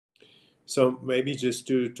So maybe just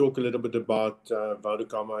to talk a little bit about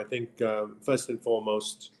Vodacom, I think first and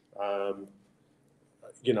foremost, our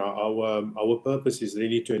purpose is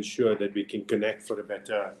really to ensure that we can connect for a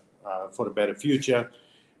better future,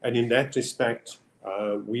 and in that respect,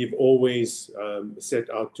 we've always set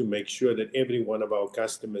out to make sure that every one of our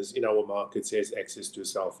customers in our markets has access to a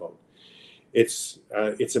cell phone. It's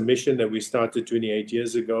a mission that we started 28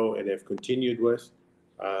 years ago and have continued with,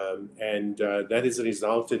 and that has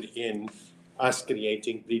resulted in us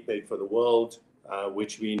creating prepaid for the world,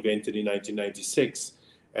 which we invented in 1996.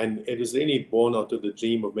 And it is really born out of the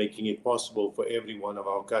dream of making it possible for every one of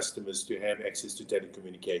our customers to have access to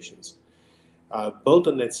telecommunications. Built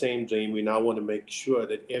on that same dream, we now want to make sure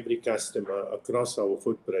that every customer across our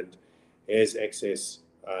footprint has access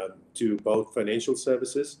to both financial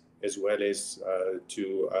services as well as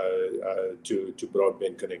to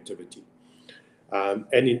broadband connectivity.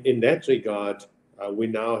 And in that regard, we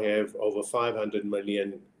now have over 500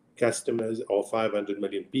 million customers or 500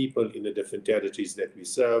 million people in the different territories that we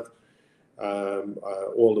serve,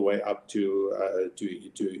 all the way up to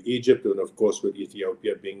Egypt, and of course with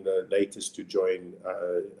Ethiopia being the latest to join,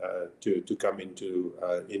 to come into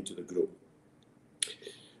the group.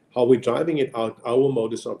 How we're driving it out, our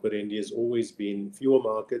modus operandi has always been fewer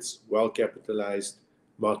markets, well-capitalized,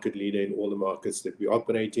 market leader in all the markets that we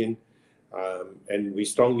operate in. And we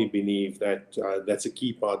strongly believe that that's a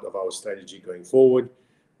key part of our strategy going forward.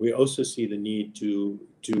 We also see the need to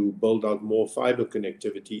build out more fiber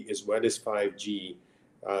connectivity as well as 5G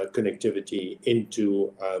connectivity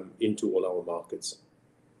into all our markets.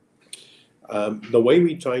 The way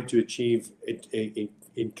we try to achieve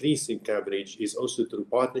increase in coverage is also through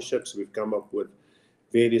partnerships. We've come up with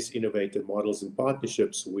various innovative models and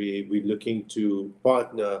partnerships. We're looking to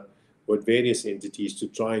partner with various entities to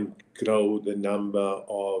try and grow the number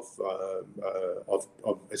of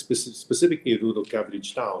specifically rural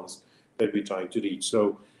coverage towns that we're trying to reach.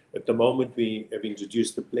 So at the moment, we have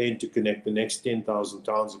introduced a plan to connect the next 10,000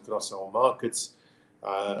 towns across our markets,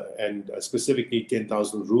 and specifically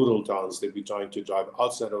 10,000 rural towns that we're trying to drive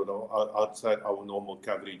outside our normal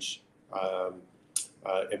coverage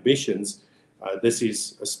ambitions. This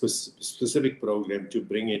is a specific program to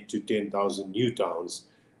bring it to 10,000 new towns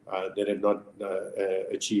that have not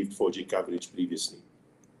achieved 4G coverage previously.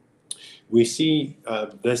 We see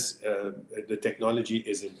the technology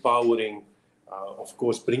is empowering, of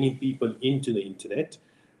course, bringing people into the internet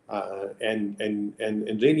and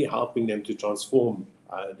really helping them to transform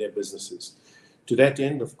their businesses. To that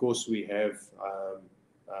end, of course, we have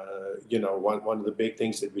one of the big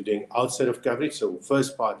things that we're doing outside of coverage. So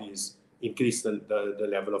first part is increase the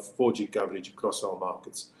level of 4G coverage across our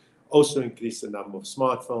markets. Also increase the number of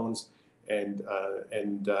smartphones and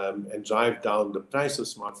drive down the price of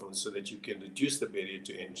smartphones so that you can reduce the barrier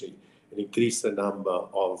to entry and increase the number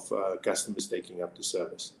of customers taking up the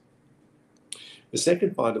service. The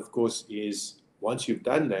second part, of course, is once you've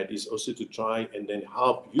done that, is also to try and then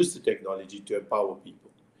help use the technology to empower people.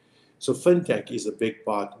 So fintech is a big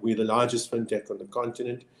part. We're the largest fintech on the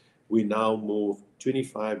continent. We now move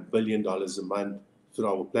 $25 billion a month through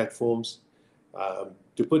our platforms.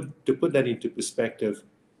 To put that into perspective,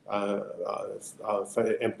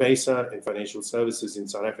 M-Pesa and financial services in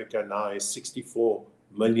South Africa now has 64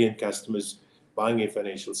 million customers buying a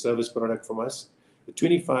financial service product from us. The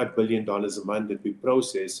 $25 billion a month that we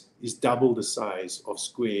process is double the size of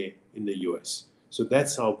Square in the US. So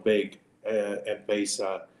that's how big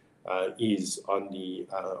M-Pesa is on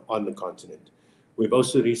the continent. We've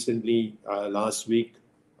also recently, last week,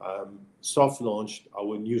 soft launched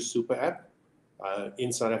our new super app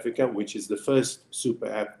in South Africa, which is the first super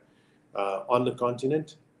app on the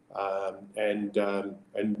continent, and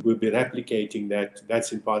we'll be replicating that.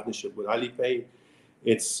 That's in partnership with Alipay.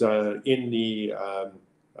 It's in the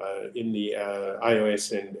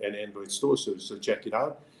iOS and Android stores, so check it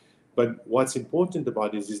out. But what's important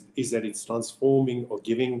about it is that it's transforming or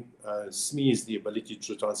giving SMEs the ability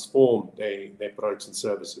to transform their products and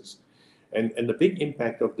services. And the big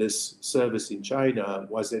impact of this service in China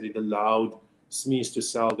was that it allowed SMEs to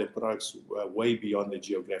sell their products way beyond their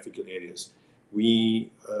geographical areas. We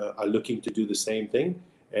are looking to do the same thing,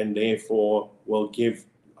 and therefore will give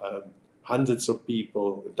hundreds of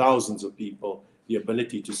people, thousands of people, the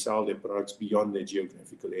ability to sell their products beyond their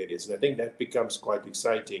geographical areas. And I think that becomes quite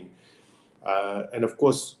exciting. And of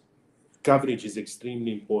course, coverage is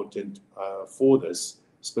extremely important for this,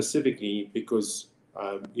 specifically because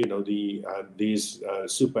these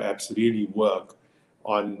super apps really work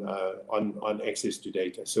on access to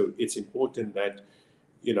data. So it's important that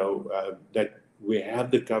that we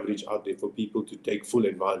have the coverage out there for people to take full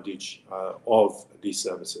advantage of these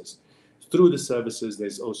services. Through the services,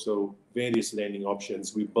 there's also various lending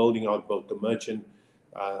options. We're building out both the merchant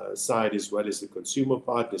side as well as the consumer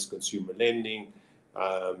part. There's consumer lending.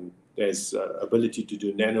 There's ability to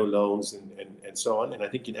do nano loans and so on. And I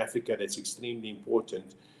think in Africa, that's extremely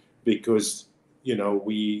important because, you know,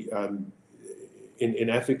 we in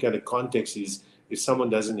Africa, the context is if someone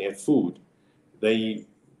doesn't have food, they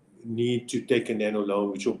need to take a nano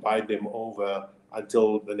loan, which will buy them over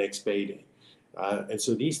until the next payday. And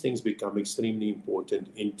so these things become extremely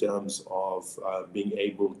important in terms of being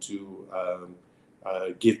able to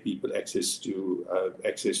give people access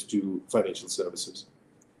to financial services.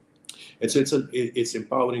 And so it's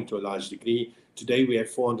empowering to a large degree. Today we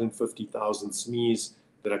have 450,000 SMEs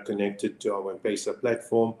that are connected to our M-Pesa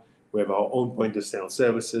platform. We have our own point-of-sale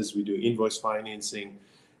services. We do invoice financing.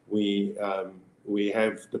 We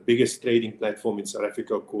have the biggest trading platform in South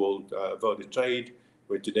Africa called Vodacom,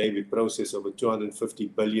 where today we process over 250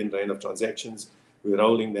 billion rand of transactions. We're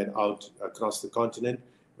rolling that out across the continent.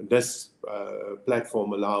 And this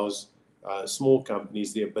platform allows small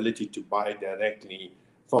companies the ability to buy directly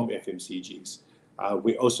from FMCGs.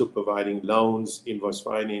 We're also providing loans, invoice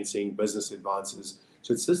financing, business advances.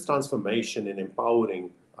 So it's this transformation and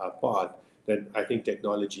empowering part that I think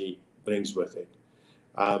technology brings with it.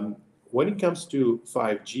 When it comes to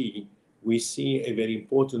 5G, we see a very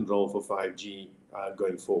important role for 5G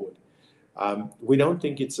going forward. We don't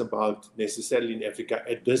think it's about necessarily in Africa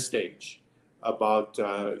at this stage about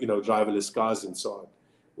driverless cars and so on.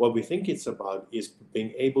 What we think it's about is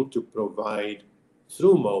being able to provide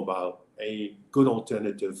through mobile a good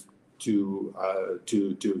alternative to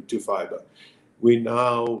fiber. We're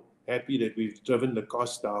now happy that we've driven the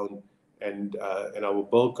cost down and our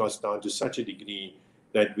build cost down to such a degree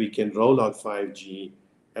that we can roll out 5G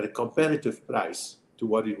at a competitive price to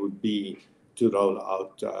what it would be to roll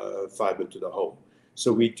out fiber to the home.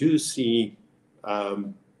 So we do see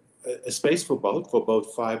a space for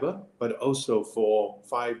both fiber, but also for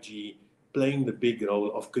 5G playing the big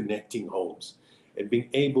role of connecting homes and being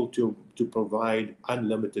able to provide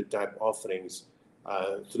unlimited type offerings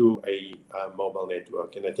through a mobile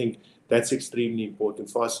network. And I think that's extremely important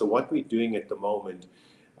for us. So what we're doing at the moment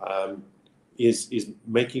is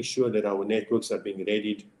making sure that our networks are being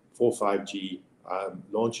readied for 5G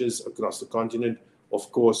launches across the continent.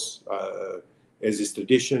 Of course, as is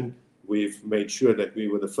tradition, we've made sure that we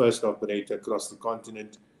were the first operator across the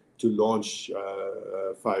continent to launch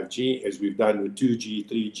 5G, as we've done with 2G,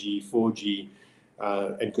 3G, 4G,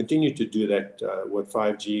 and continue to do that with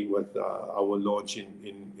 5G with our launch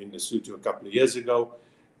in Lesotho a couple of years ago.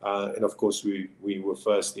 And of course, we were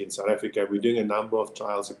first in South Africa. We're doing a number of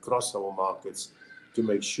trials across our markets to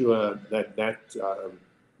make sure that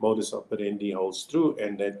modus operandi holds true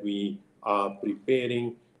and that we are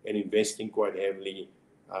preparing and investing quite heavily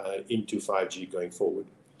into 5G going forward.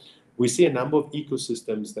 We see a number of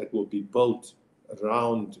ecosystems that will be built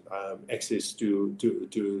around access to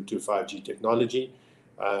 5G technology,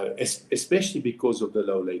 especially because of the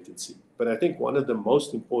low latency. But I think one of the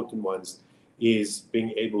most important ones is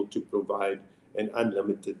being able to provide an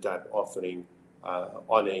unlimited type offering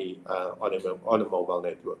on a mobile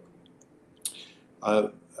network.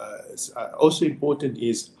 Also important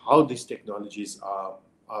is how these technologies are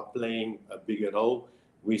playing a bigger role.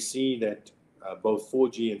 We see that both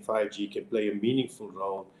 4G and 5G can play a meaningful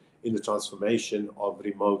role in the transformation of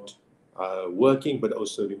remote working, but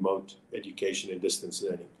also remote education and distance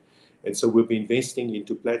learning. And so we'll be investing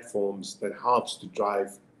into platforms that helps to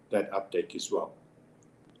drive that uptake as well.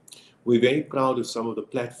 We're very proud of some of the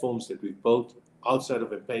platforms that we've built outside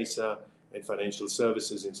of M-Pesa and financial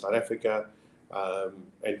services in South Africa.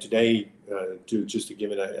 And today, just to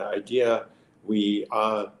give an idea, we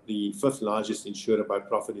are the 5th largest insurer by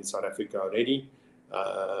profit in South Africa already.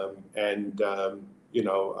 And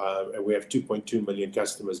we have 2.2 million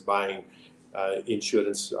customers buying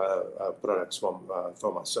insurance products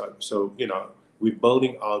from us. So, we're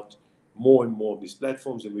building out more and more of these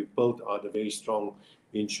platforms, and we've built out a very strong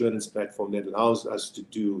insurance platform that allows us to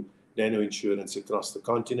do nano insurance across the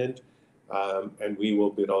continent. And we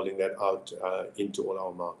will be rolling that out into all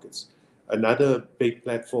our markets. Another big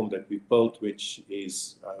platform that we built, which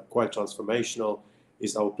is quite transformational,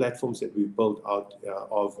 is our platforms that we built out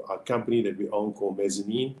of a company that we own called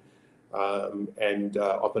Mezzanine, and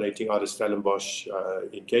operating out of Stellenbosch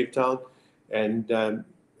in Cape Town. And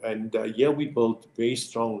here we built very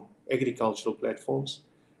strong agricultural platforms.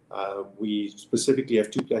 We specifically have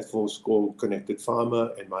 2 platforms called Connected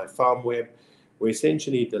Farmer and My Farm Web, where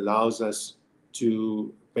essentially it allows us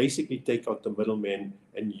to basically take out the middlemen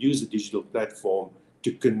and use a digital platform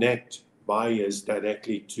to connect buyers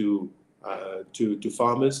directly to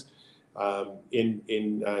farmers.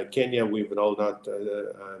 In Kenya, we've rolled out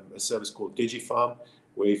a service called DigiFarm,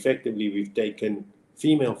 where effectively we've taken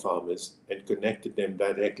female farmers and connected them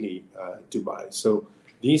directly to buyers. So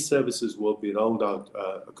these services will be rolled out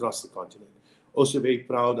across the continent. Also very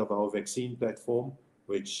proud of our vaccine platform,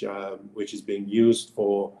 which is being used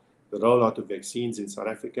for the rollout of vaccines in South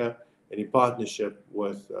Africa. And in partnership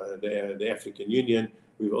with the African Union,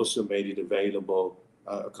 we've also made it available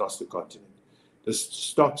across the continent. The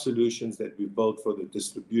stock solutions that we built for the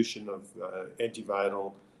distribution of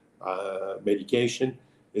antiviral medication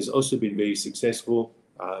has also been very successful.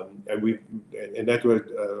 And that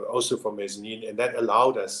worked also for mezzanine, and that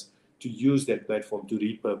allowed us to use that platform to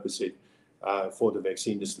repurpose it for the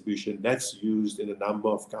vaccine distribution. That's used in a number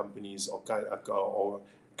of companies or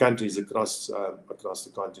countries across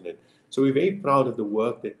the continent. So we're very proud of the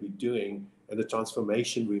work that we're doing and the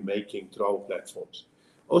transformation we're making through our platforms.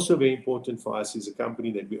 Also very important for us is a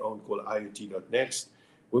company that we own called IoT.next,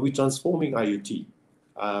 where we're transforming IoT.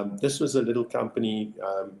 This was a little company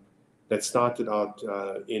that started out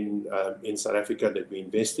in South Africa that we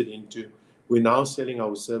invested into. We're now selling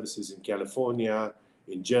our services in California,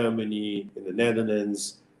 in Germany, in the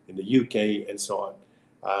Netherlands, in the UK, and so on.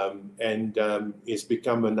 It's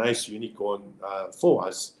become a nice unicorn for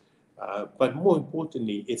us. But more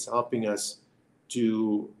importantly, it's helping us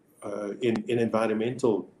to in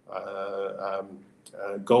environmental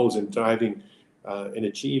goals and driving and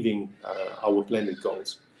achieving our planet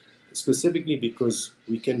goals. Specifically because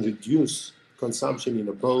we can reduce consumption in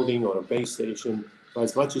a building or a base station by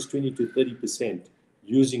as much as 20 to 30%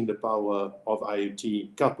 using the power of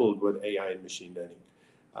IoT coupled with AI and machine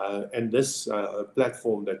learning. And this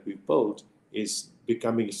platform that we've built is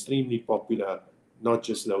becoming extremely popular, not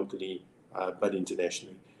just locally, but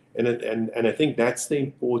internationally. And I think that's the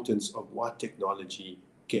importance of what technology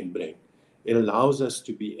can bring. It allows us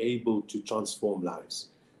to be able to transform lives,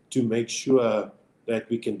 to make sure that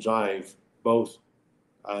we can drive both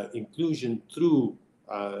inclusion through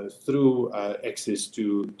access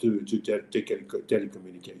to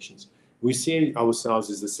telecommunications. We see ourselves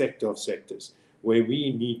as the sector of sectors where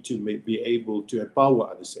we need to be able to empower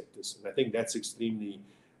other sectors. And I think that's extremely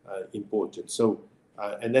important. So,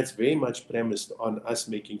 and that's very much premised on us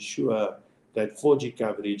making sure that 4G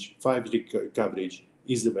coverage, 5G coverage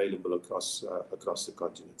is available across the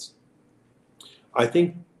continents. I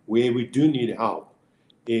think where we do need help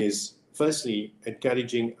is firstly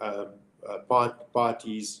encouraging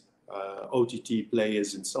parties, OTT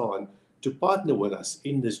players and so on to partner with us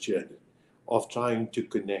in this journey of trying to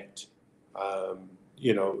connect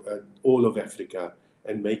all of Africa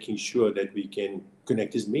and making sure that we can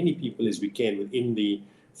connect as many people as we can within the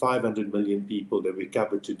 500 million people that we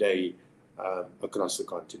cover today across the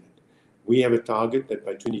continent. We have a target that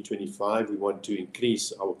by 2025 we want to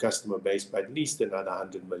increase our customer base by at least another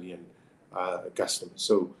 100 million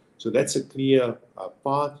customers. So that's a clear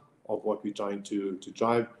part of what we're trying to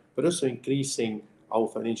drive, but also increasing our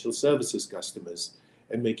financial services customers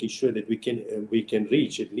and making sure that we can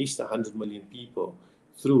reach at least 100 million people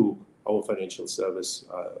through our financial service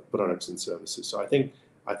products and services. So I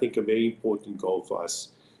think a very important goal for us.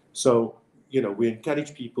 So we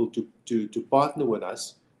encourage people to partner with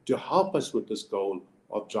us to help us with this goal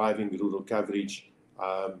of driving rural coverage.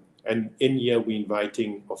 And in here we're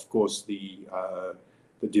inviting, of course, the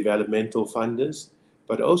developmental funders,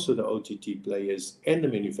 but also the OTT players and the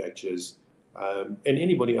manufacturers and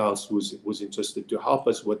anybody else who's interested to help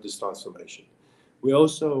us with this transformation. We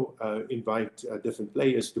also invite different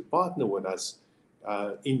players to partner with us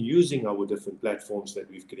in using our different platforms that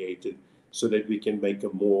we've created so that we can make a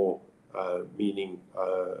more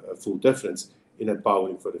meaningful difference in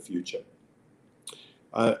empowering for the future.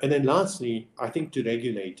 And then lastly, I think to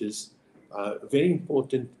regulators, a very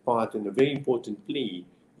important part and a very important plea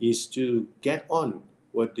is to get on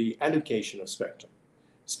with the allocation of spectrum.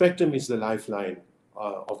 Spectrum is the lifeline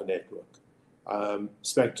of a network.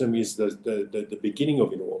 Spectrum is the beginning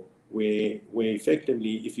of it all, where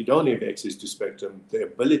effectively, if you don't have access to spectrum, the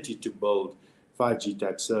ability to build 5G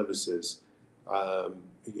type services,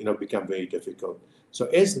 become very difficult. So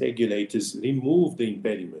as regulators remove the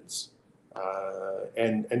impediments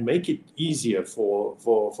and make it easier for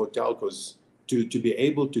telcos to be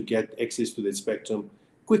able to get access to that spectrum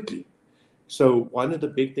quickly. So one of the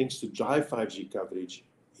big things to drive 5G coverage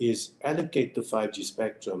is allocate the 5G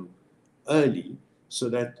spectrum early so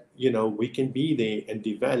that we can be there and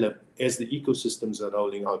develop as the ecosystems are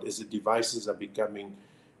rolling out, as the devices are becoming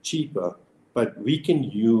cheaper. But we can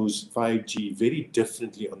use 5G very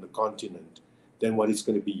differently on the continent than what is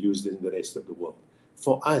going to be used in the rest of the world.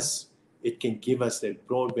 For us, it can give us that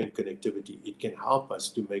broadband connectivity. It can help us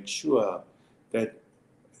to make sure that,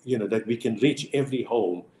 that we can reach every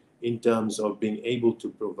home in terms of being able to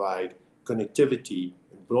provide connectivity,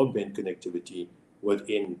 broadband connectivity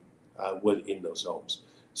within those homes.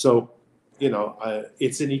 So,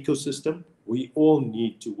 it's an ecosystem. We all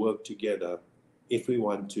need to work together if we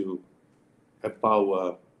want to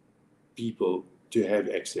empower people to have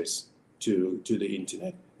access to the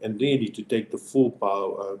internet, and really to take the full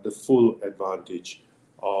power, the full advantage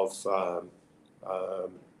of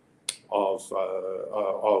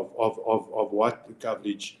what the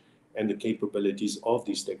coverage and the capabilities of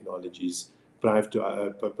these technologies provides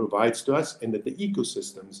to us, and that the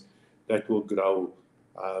ecosystems that will grow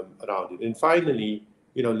around it. And finally,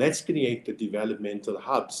 let's create the developmental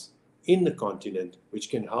hubs in the continent which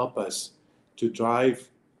can help us to drive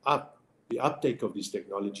up the uptake of these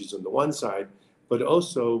technologies on the one side, but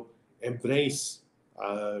also embrace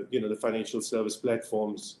the financial service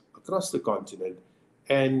platforms across the continent,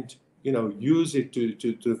 and use it to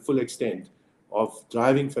the full extent of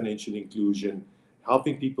driving financial inclusion,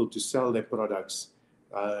 helping people to sell their products,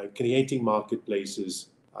 creating marketplaces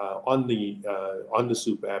on the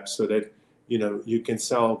super app, so that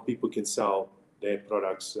people can sell their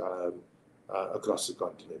products across the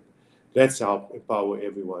continent. Let's help empower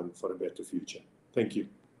everyone for a better future. Thank you.